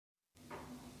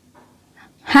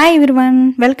Hi everyone,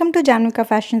 welcome to Jhanvika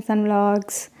Fashions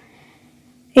Vlogs.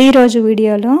 ఈ రోజు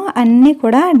వీడియోలో అన్నీ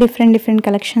కూడా డిఫరెంట్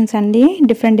కలెక్షన్స్ అండి.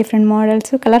 డిఫరెంట్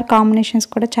మోడల్స్, కలర్ కాంబినేషన్స్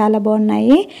కూడా చాలా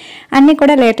బాగున్నాయి. అన్నీ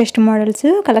కూడా లేటెస్ట్ మోడల్స్,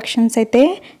 కలెక్షన్స్ అయితే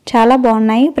చాలా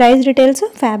బాగున్నాయి. ప్రైస్ డీటెయిల్స్,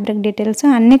 ఫ్యాబ్రిక్ డీటెయిల్స్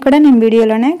అన్నీ కూడా నేను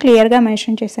వీడియోలోనే క్లియర్గా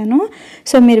మెన్షన్ చేశాను.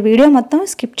 సో మీరు వీడియో మొత్తం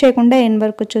స్కిప్ చేయకుండా ఎండ్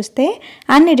వరకు చూస్తే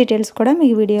అన్ని డీటెయిల్స్ కూడా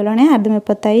మీకు వీడియోలోనే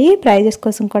అర్థమైపోతాయి. ప్రైజెస్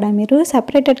కోసం కూడా మీరు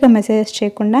సపరేటెడ్గా మెసేజెస్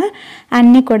చేయకుండా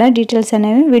అన్నీ కూడా డీటెయిల్స్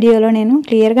అనేవి వీడియోలో నేను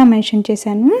క్లియర్గా మెన్షన్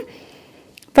చేశాను.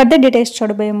 ఫర్దర్ డీటెయిల్స్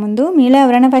చూడబోయే ముందు మీలో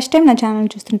ఎవరైనా ఫస్ట్ టైం నా ఛానల్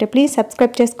చూస్తుంటే ప్లీజ్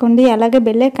సబ్స్క్రైబ్ చేసుకోండి. అలాగే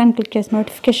బెల్ ఐకాన్ క్లిక్ చేసి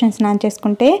నోటిఫికేషన్స్ ఆన్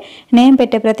చేసుకుంటే నేను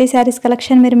పెట్టే ప్రతి శారీస్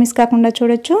కలెక్షన్ మీరు మిస్ కాకుండా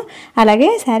చూడొచ్చు. అలాగే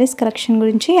శారీస్ కలెక్షన్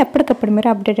గురించి ఎప్పటికప్పుడు మీరు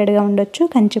అప్డేటెడ్గా ఉండొచ్చు.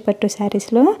 కంచిపట్టు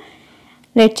శారీస్లో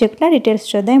లేట్ చేయకుండా డీటెయిల్స్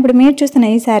చూద్దాం. ఇప్పుడు మీరు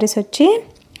చూస్తున్న ఈ శారీస్ వచ్చి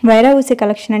వైరావూసి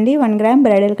కలెక్షన్ అండి. 1 గ్రామ్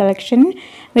బ్రైడల్ కలెక్షన్.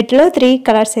 వీటిలో 3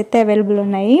 కలర్స్ అయితే అవైలబుల్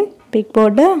ఉన్నాయి. బిగ్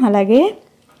బోర్డర్ అలాగే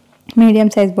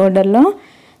మీడియం సైజ్ బోర్డర్లో.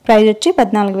 ప్రైస్ వచ్చి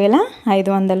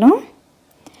 14,500.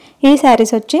 ఈ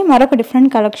శారీస్ వచ్చి మరొక డిఫరెంట్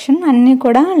కలెక్షన్. అన్నీ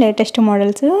కూడా లేటెస్ట్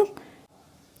మోడల్స్.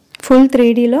 ఫుల్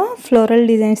 3Dలో ఫ్లోరల్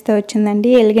డిజైన్స్తో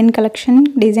వచ్చిందండి. Elegant collection.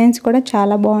 డిజైన్స్ కూడా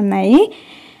చాలా బాగున్నాయి.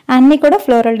 అన్నీ కూడా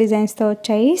ఫ్లోరల్ డిజైన్స్తో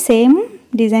వచ్చాయి. సేమ్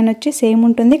డిజైన్ వచ్చి సేమ్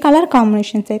ఉంటుంది. కలర్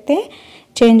కాంబినేషన్స్ అయితే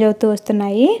చేంజ్ అవుతూ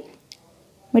వస్తున్నాయి.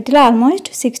 వీటిలో ఆల్మోస్ట్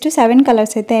 6 to 7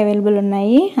 కలర్స్ అయితే అవైలబుల్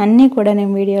ఉన్నాయి. అన్నీ కూడా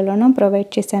నేను వీడియోలోనూ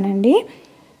ప్రొవైడ్ చేశానండి.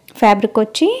 ఫ్యాబ్రిక్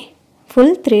వచ్చి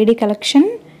ఫుల్ 3D కలెక్షన్.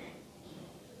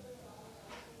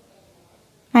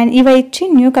 అండ్ ఇవి వచ్చి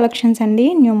న్యూ కలెక్షన్స్ అండి,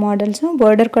 న్యూ మోడల్స్.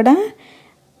 బోర్డర్ కూడా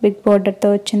బిగ్ బోర్డర్తో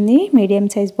వచ్చింది, medium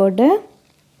size border.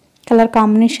 Colour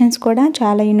combinations కూడా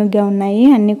చాలా యూనిక్గా ఉన్నాయి.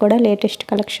 అన్నీ కూడా లేటెస్ట్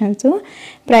కలెక్షన్స్.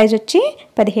 ప్రైస్ వచ్చి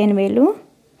 15,000,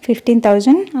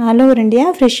 15,000. All over India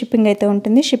free shipping అయితే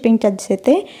ఉంటుంది. షిప్పింగ్ ఛార్జెస్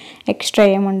అయితే ఎక్స్ట్రా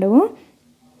ఏముండవు.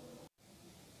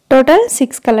 టోటల్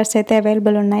 6 కలర్స్ అయితే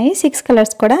అవైలబుల్ ఉన్నాయి. 6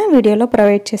 కలర్స్ కూడా వీడియోలో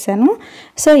ప్రొవైడ్ చేశాను.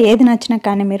 సో ఏది నచ్చినా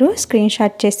కానీ మీరు స్క్రీన్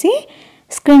షాట్ చేసి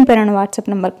స్క్రీన్ పైన ఉన్న వాట్సాప్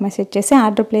నెంబర్కి మెసేజ్ చేసి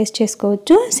ఆర్డర్ ప్లేస్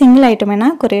చేసుకోవచ్చు. సింగిల్ ఐటమ్ అయినా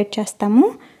కొరియర్ చేస్తాము.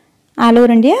 All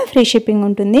over India free shipping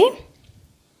ఉంటుంది.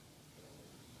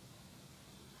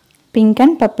 పింక్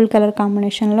అండ్ పర్పుల్ కలర్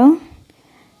కాంబినేషన్లో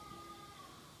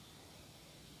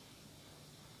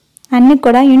అన్నీ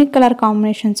కూడా యూనిక్ కలర్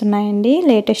కాంబినేషన్స్ ఉన్నాయండి.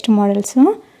 Latest models.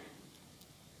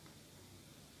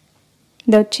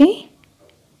 ఇది వచ్చి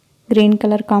గ్రీన్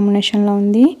కలర్ కాంబినేషన్లో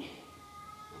ఉంది.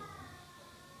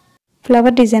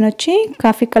 ఫ్లవర్ డిజైన్ వచ్చి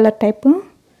కాఫీ కలర్ టైపు.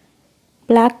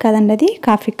 బ్లాక్ కాదండి, అది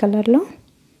కాఫీ కలర్లో.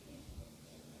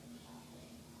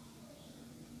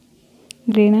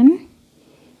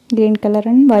 Green colour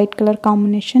and white colour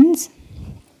combinations.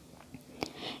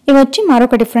 ఇవి వచ్చి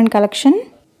మరొక డిఫరెంట్ కలెక్షన్.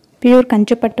 ప్యూర్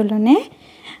కంచిపట్టులోనే.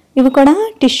 ఇవి కూడా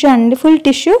టిష్యూ అండి, ఫుల్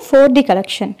టిష్యూ 4D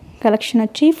కలెక్షన్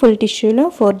వచ్చి ఫుల్ టిష్యూలో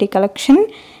 4D కలెక్షన్.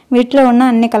 వీటిలో ఉన్న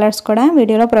అన్ని కలర్స్ కూడా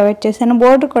వీడియోలో ప్రొవైడ్ చేశాను.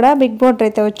 బోర్డర్ కూడా బిగ్ బోర్డర్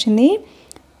అయితే వచ్చింది.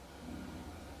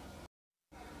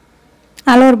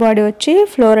 ఆల్ ఓవర్ బాడీ వచ్చి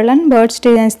ఫ్లోరల్ అండ్ బర్డ్స్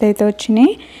డిజైన్స్ అయితే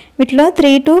వచ్చినాయి. వీటిలో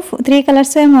 3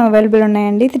 కలర్స్ అవైలబుల్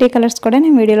ఉన్నాయండి. 3 కలర్స్ కూడా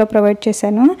నేను వీడియోలో ప్రొవైడ్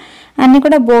చేశాను. అన్నీ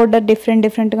కూడా బోర్డర్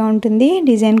డిఫరెంట్గా ఉంటుంది.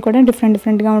 డిజైన్ కూడా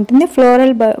డిఫరెంట్గా ఉంటుంది.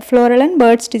 ఫ్లోరల్ అండ్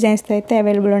బర్డ్స్ డిజైన్స్ అయితే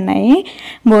అవైలబుల్ ఉన్నాయి.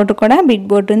 బోర్డర్ కూడా బిగ్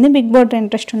బోర్డర్ ఉంది. బిగ్ బోర్డర్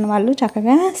ఇంట్రెస్ట్ ఉన్న వాళ్ళు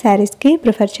చక్కగా శారీస్కి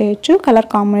ప్రిఫర్ చేయొచ్చు. కలర్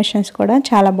కాంబినేషన్స్ కూడా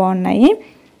చాలా బాగున్నాయి.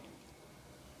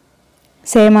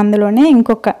 సేమ్ అందులోనే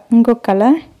ఇంకొక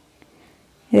కలర్.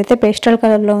 ఇదైతే పేస్టల్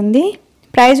కలర్లో ఉంది.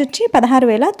 ప్రైస్ వచ్చి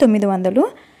 16,900,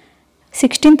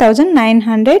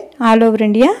 16,900. All over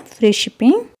India free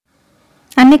shipping.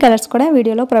 అన్ని కలర్స్ కూడా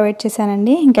వీడియోలో ప్రొవైడ్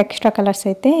చేశానండి. ఇంకా ఎక్స్ట్రా కలర్స్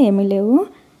అయితే ఏమీ లేవు.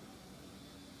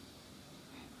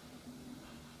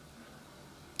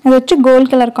 అది వచ్చి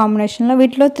గోల్డ్ కలర్ కాంబినేషన్లో.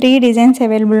 వీటిలో 3 డిజైన్స్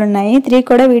అవైలబుల్ ఉన్నాయి. 3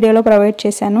 కూడా వీడియోలో ప్రొవైడ్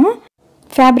చేశాను.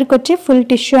 ఫ్యాబ్రిక్ వచ్చి ఫుల్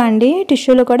టిష్యూ అండి.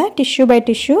 టిష్యూలో కూడా tissue by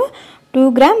tissue 2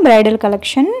 gram bridal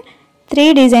collection.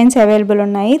 3 designs available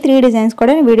ఉన్నాయి. 3 డిజైన్స్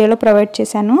కూడా వీడియోలో ప్రొవైడ్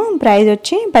చేశాను. ప్రైస్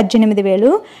వచ్చి 18,000,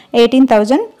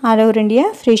 18,000. All over India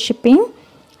free shipping.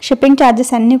 Shipping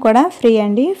charges అన్నీ కూడా ఫ్రీ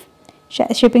అండి.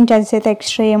 షిప్పింగ్ ఛార్జెస్ అయితే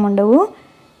ఎక్స్ట్రా ఏముండవు.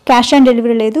 క్యాష్ ఆన్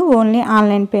డెలివరీ లేదు, only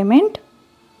online payment.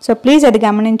 So please అది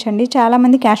గమనించండి.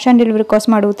 చాలామంది క్యాష్ ఆన్ డెలివరీ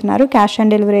కోసం అడుగుతున్నారు. క్యాష్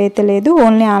ఆన్ డెలివరీ అయితే లేదు,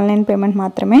 ఓన్లీ ఆన్లైన్ పేమెంట్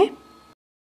మాత్రమే.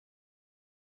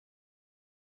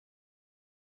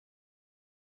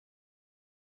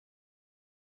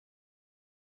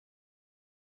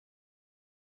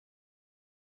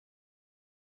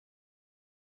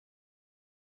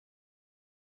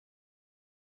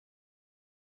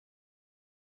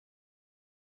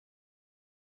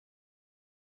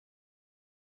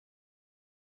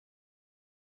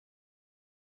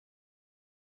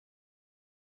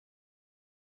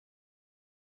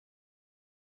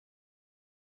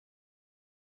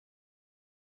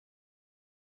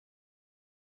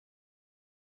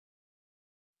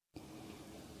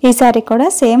 ఈ సారీ కూడా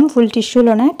same full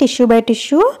టిష్యూలోనే tissue by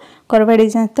tissue కొరవ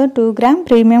డిజైన్స్తో 2 gram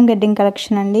premium గెడ్డింగ్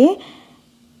collection అండి.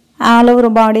 ఆల్ ఓవర్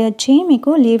బాడీ వచ్చి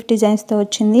మీకు లీఫ్ డిజైన్స్తో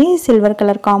వచ్చింది సిల్వర్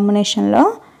కలర్ కాంబినేషన్లో.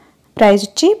 ప్రైస్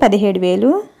వచ్చి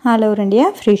 17,000. All over India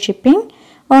free shipping.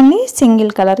 Only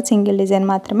single colour single design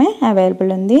మాత్రమే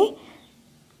అవైలబుల్ ఉంది.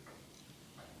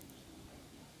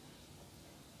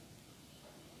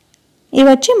 ఇవి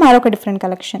వచ్చి మరొక డిఫరెంట్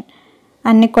కలెక్షన్.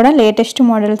 అన్నీ కూడా లేటెస్ట్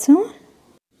మోడల్స్.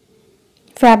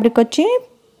 ఫ్యాబ్రిక్ వచ్చి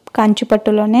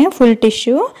కంచిపట్టులోనే ఫుల్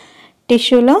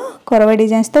టిష్యూలో కొరవ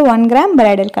డిజైన్స్తో 1 గ్రామ్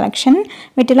బ్రైడల్ కలెక్షన్.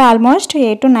 వీటిలో ఆల్మోస్ట్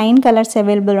 8 to 9 కలర్స్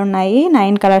అవైలబుల్ ఉన్నాయి.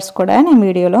 9 కలర్స్ కూడా నేను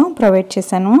వీడియోలో ప్రొవైడ్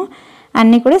చేశాను.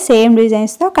 అన్నీ కూడా సేమ్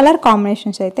డిజైన్స్తో కలర్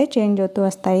కాంబినేషన్స్ అయితే చేంజ్ అవుతూ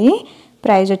వస్తాయి.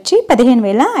 ప్రైస్ వచ్చి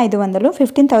 15,500,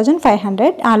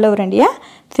 15,500. All over India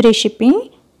free shipping.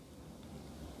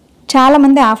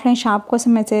 చాలామంది ఆఫ్లైన్ షాప్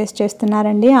కోసం మెసేజ్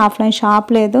చేస్తున్నారండి. ఆఫ్లైన్ షాప్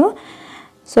లేదు.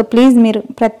 సో ప్లీజ్ మీరు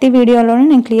ప్రతి వీడియోలోనూ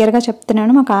నేను క్లియర్గా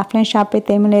చెప్తున్నాను, మాకు ఆఫ్లైన్ షాప్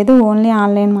అయితే ఏమీ లేదు, ఓన్లీ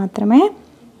ఆన్లైన్ మాత్రమే.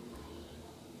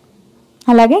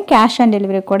 అలాగే క్యాష్ ఆన్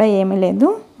డెలివరీ కూడా ఏమీ లేదు,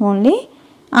 ఓన్లీ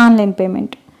ఆన్లైన్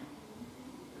పేమెంట్.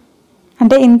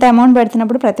 అంటే ఇంత అమౌంట్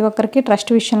పెడుతున్నప్పుడు ప్రతి ఒక్కరికి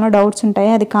ట్రస్ట్ విషయంలో డౌట్స్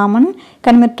ఉంటాయి, అది కామన్.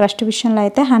 కానీ మీరు ట్రస్ట్ విషయంలో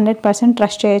అయితే 100%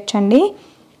 ట్రస్ట్ చేయొచ్చండి.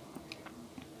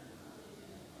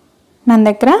 మన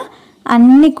దగ్గర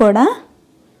అన్నీ కూడా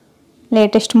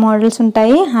లేటెస్ట్ మోడల్స్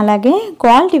ఉంటాయి. అలాగే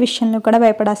క్వాలిటీ విషయంలో కూడా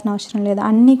భయపడాల్సిన అవసరం లేదు.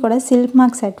 అన్నీ కూడా silk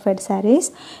mark certified saris.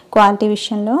 Quality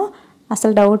విషయంలో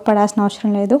అసలు డౌట్ పడాల్సిన అవసరం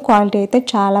లేదు. క్వాలిటీ అయితే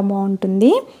చాలా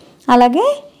బాగుంటుంది. అలాగే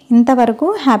ఇంతవరకు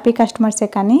హ్యాపీ కస్టమర్సే,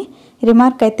 కానీ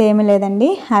రిమార్క్ అయితే ఏమీ లేదండి.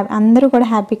 అందరూ కూడా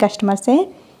హ్యాపీ కస్టమర్సే.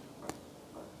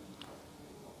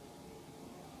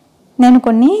 నేను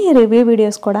కొన్ని రివ్యూ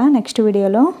వీడియోస్ కూడా నెక్స్ట్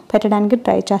వీడియోలో పెట్టడానికి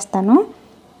ట్రై చేస్తాను.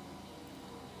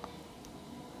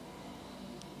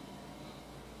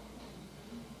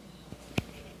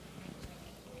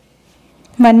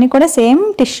 ఇవన్నీ కూడా సేమ్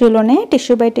టిష్యూలోనే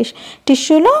టిష్యూ బై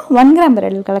టిష్యూలో 1 గ్రామ్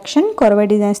బ్రైడల్ కలెక్షన్ కొరవ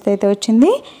డిజైన్స్తో అయితే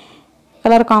వచ్చింది.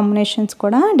 కలర్ కాంబినేషన్స్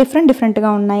కూడా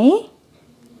డిఫరెంట్గా ఉన్నాయి.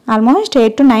 ఆల్మోస్ట్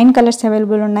 8 to 9 కలర్స్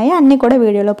అవైలబుల్ ఉన్నాయి. అన్నీ కూడా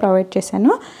వీడియోలో ప్రొవైడ్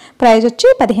చేశాను. ప్రైస్ వచ్చి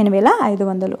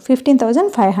 15,500,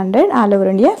 15,500. All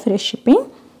over India free shipping.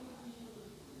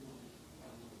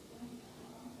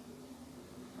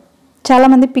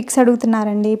 చాలామంది పిక్స్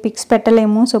అడుగుతున్నారండి, పిక్స్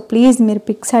పెట్టలేము. సో ప్లీజ్ మీరు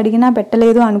పిక్స్ అడిగినా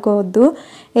పెట్టలేదు అనుకోవద్దు.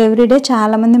 ఎవ్రీడే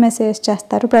చాలామంది మెసేజ్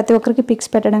చేస్తారు, ప్రతి ఒక్కరికి పిక్స్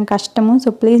పెట్టడం కష్టము.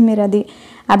 సో ప్లీజ్ మీరు అది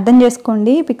అర్థం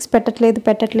చేసుకోండి. పిక్స్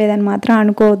పెట్టట్లేదు అని మాత్రం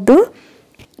అనుకోవద్దు.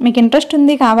 మీకు ఇంట్రెస్ట్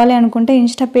ఉంది కావాలి అనుకుంటే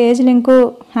ఇన్స్టా పేజ్ లింకు,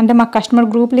 అంటే మాకు కస్టమర్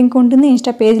గ్రూప్ లింక్ ఉంటుంది,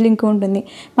 ఇన్స్టా పేజ్ లింక్ ఉంటుంది.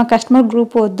 మాకు కస్టమర్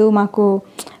గ్రూప్ వద్దు, మాకు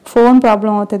ఫోన్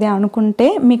ప్రాబ్లం అవుతుంది అనుకుంటే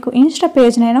మీకు ఇన్స్టా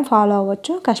పేజ్నైనా ఫాలో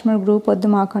అవ్వచ్చు. కస్టమర్ గ్రూప్ వద్దు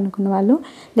మాకు అనుకున్న వాళ్ళు,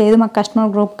 లేదు మాకు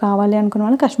కస్టమర్ గ్రూప్ కావాలి అనుకున్న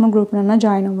వాళ్ళు కస్టమర్ గ్రూప్నైనా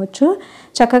జాయిన్ అవ్వచ్చు.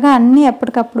 చక్కగా అన్నీ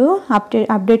ఎప్పటికప్పుడు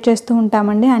అప్డేట్ చేస్తూ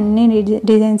ఉంటామండి. అన్ని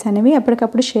డిజైన్స్ అనేవి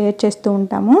ఎప్పటికప్పుడు షేర్ చేస్తూ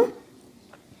ఉంటాము.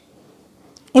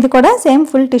 ఇది కూడా same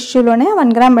full టిష్యూలోనే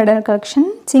 1 gram bridal collection.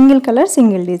 Single colour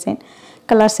single design.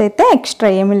 Colours అయితే ఎక్స్ట్రా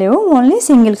ఏమీ లేవు, ఓన్లీ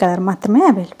సింగిల్ కలర్ మాత్రమే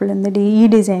అవైలబుల్ ఉంది ఈ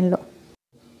డిజైన్లో.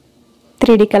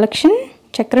 3D కలెక్షన్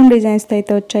చక్రం డిజైన్స్తో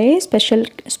అయితే వచ్చాయి.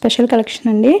 స్పెషల్ కలెక్షన్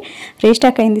అండి.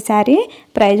 రీస్టాక్ అయింది శారీ.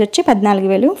 ప్రైస్ వచ్చి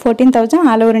 14,000, 14,000.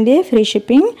 All over India free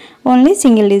shipping. Only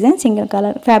single design single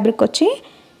colour. Fabric వచ్చి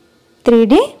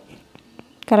 3D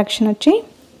కలెక్షన్ వచ్చి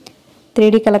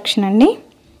 3D కలెక్షన్ అండి.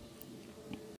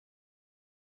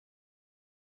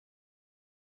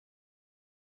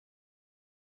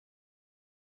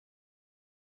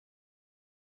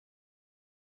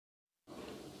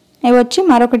 ఇవి వచ్చి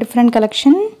మరొక డిఫరెంట్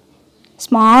కలెక్షన్.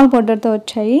 స్మాల్ బోర్డర్తో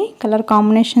వచ్చాయి. కలర్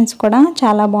కాంబినేషన్స్ కూడా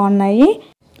చాలా బాగున్నాయి.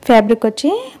 ఫ్యాబ్రిక్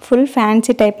వచ్చి ఫుల్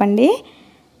ఫ్యాన్సీ టైప్ అండి.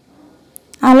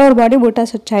 ఆల్ ఓవర్ బాడీ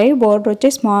బూటాస్ వచ్చాయి. బోర్డర్ వచ్చి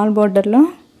స్మాల్ బోర్డర్లో,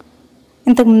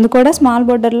 ఇంతకుముందు కూడా స్మాల్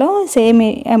బోర్డర్లో same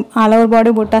all over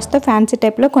body బూటాస్తో fancy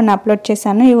టైప్లో కొన్ని అప్లోడ్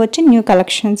చేశాను. ఇవి వచ్చి న్యూ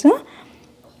కలెక్షన్స్.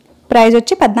 ప్రైస్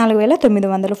వచ్చి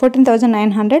 14,900,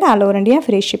 14,900. All over India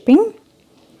free shipping.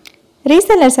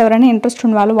 Resellers ఎవరైనా ఇంట్రెస్ట్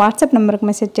ఉన్న వాళ్ళు వాట్సాప్ నెంబర్కి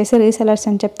మెసేజ్ చేసి రీసెలర్స్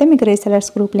అని చెప్తే మీకు రీసెలర్స్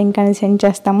గ్రూప్ లింక్ అనేది సెండ్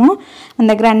చేస్తాము. మన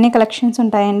దగ్గర అన్ని కలెక్షన్స్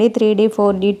ఉంటాయండి. 3D,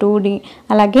 4D, 2D,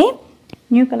 అలాగే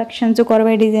new collections,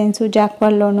 Korvai designs,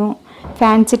 జాక్వాల్లోను,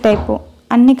 fancy type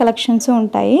అన్ని కలెక్షన్స్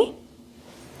ఉంటాయి.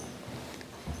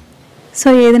 సో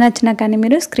ఏది నచ్చినా కానీ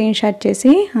మీరు స్క్రీన్ షాట్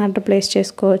చేసి ఆర్డర్ ప్లేస్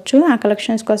చేసుకోవచ్చు. ఆ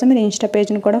కలెక్షన్స్ కోసం మీరు ఇన్స్టా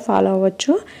పేజ్ని కూడా ఫాలో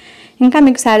అవ్వచ్చు. ఇంకా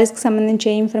మీకు శారీస్కి సంబంధించి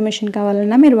ఏ ఇన్ఫర్మేషన్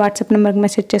కావాలన్నా మీరు వాట్సాప్ నెంబర్కి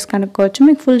మెసేజ్ చేసి కనుక్కోవచ్చు.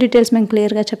 మీకు ఫుల్ డీటెయిల్స్ మేము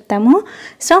క్లియర్గా చెప్తాము.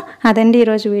 సో అదండి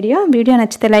ఈరోజు వీడియో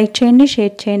నచ్చితే లైక్ చేయండి,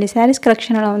 షేర్ చేయండి. శారీస్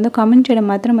కలెక్షన్ ఎలా ఉందో కామెంట్ చేయడం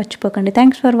మాత్రం మర్చిపోకండి.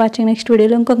 Thanks for watching. నెక్స్ట్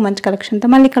వీడియోలో ఇంకొక మంచి కలెక్షన్తో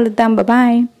మళ్ళీ కలుద్దాం.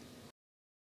 బాయ్.